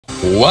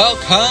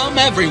Welcome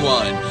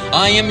everyone!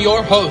 I am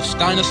your host,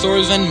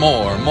 Dinosaurs and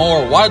more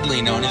widely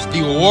known as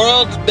the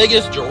world's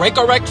biggest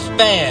Dracorex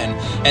fan,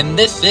 and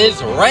this is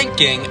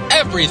ranking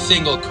every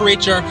single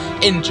creature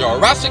in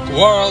Jurassic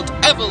World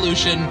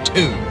Evolution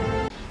 2.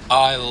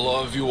 I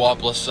love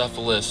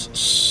Euoplocephalus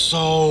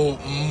so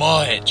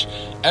much.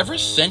 Ever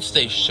since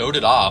they showed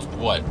it off,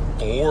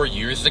 4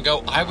 years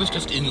ago, I was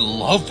just in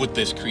love with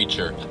this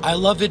creature. I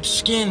love its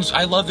skins,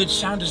 I love its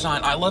sound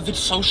design, I love its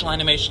social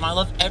animation, I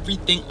love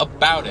everything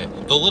about it.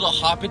 The little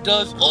hop it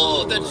does,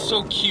 oh, that's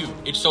so cute.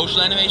 Its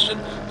social animation,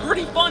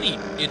 pretty funny.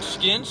 Its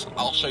skins,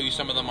 I'll show you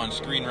some of them on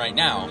screen right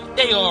now.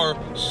 They are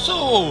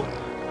so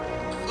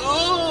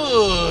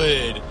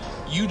good.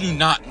 You do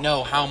not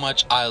know how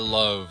much I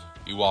love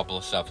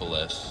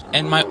Euoplocephalus.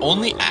 And my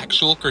only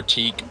actual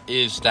critique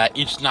is that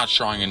it's not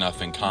strong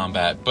enough in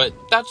combat, but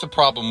that's a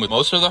problem with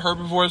most of the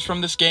herbivores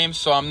from this game,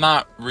 so I'm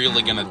not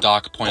really gonna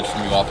dock points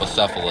from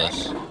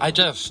Euoplocephalus. I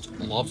just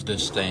love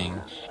this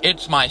thing.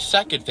 It's my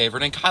second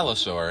favorite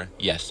Ankylosaur.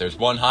 Yes, there's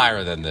one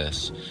higher than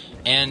this.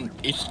 And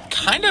it's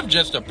kind of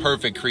just a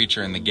perfect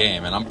creature in the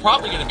game, and I'm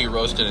probably gonna be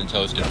roasted and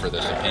toasted for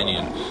this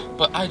opinion,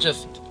 but I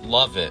just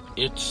love it.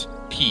 It's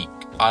peak.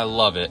 I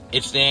love it.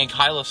 It's the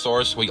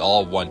Ankylosaurus we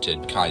all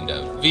wanted, kind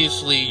of.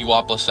 Obviously,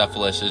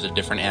 Euoplocephalus is a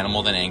different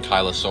animal than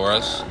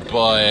Ankylosaurus,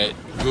 but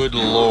good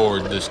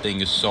lord, this thing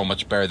is so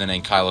much better than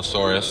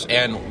Ankylosaurus.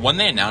 And when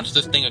they announced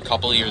this thing a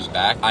couple of years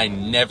back, I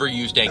never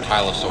used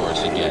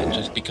Ankylosaurus again,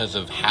 just because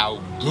of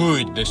how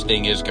good this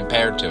thing is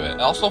compared to it.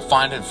 I also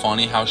find it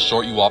funny how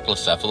short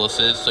Euoplocephalus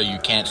is, so you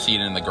can't see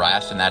it in the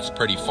grass, and that's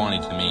pretty funny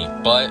to me.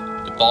 But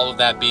with all of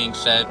that being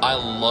said, I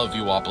love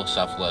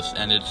Euoplocephalus,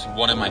 and it's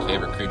one of my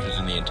favorite creatures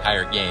in the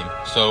entire game.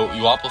 So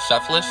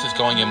Euoplocephalus is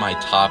going in my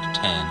top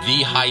 10,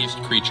 the highest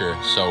creature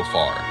so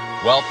far.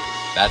 Well,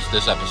 that's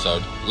this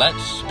episode.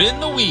 Let's spin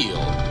the wheel!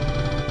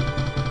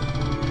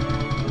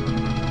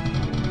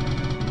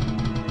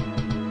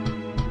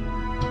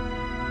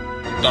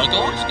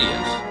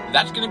 Dunkleosteus.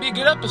 That's gonna be a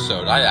good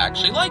episode. I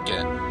actually like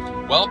it.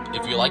 Well,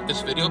 if you like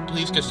this video,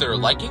 please consider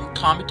liking,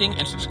 commenting,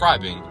 and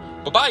subscribing.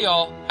 Bye-bye,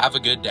 y'all. Have a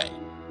good day.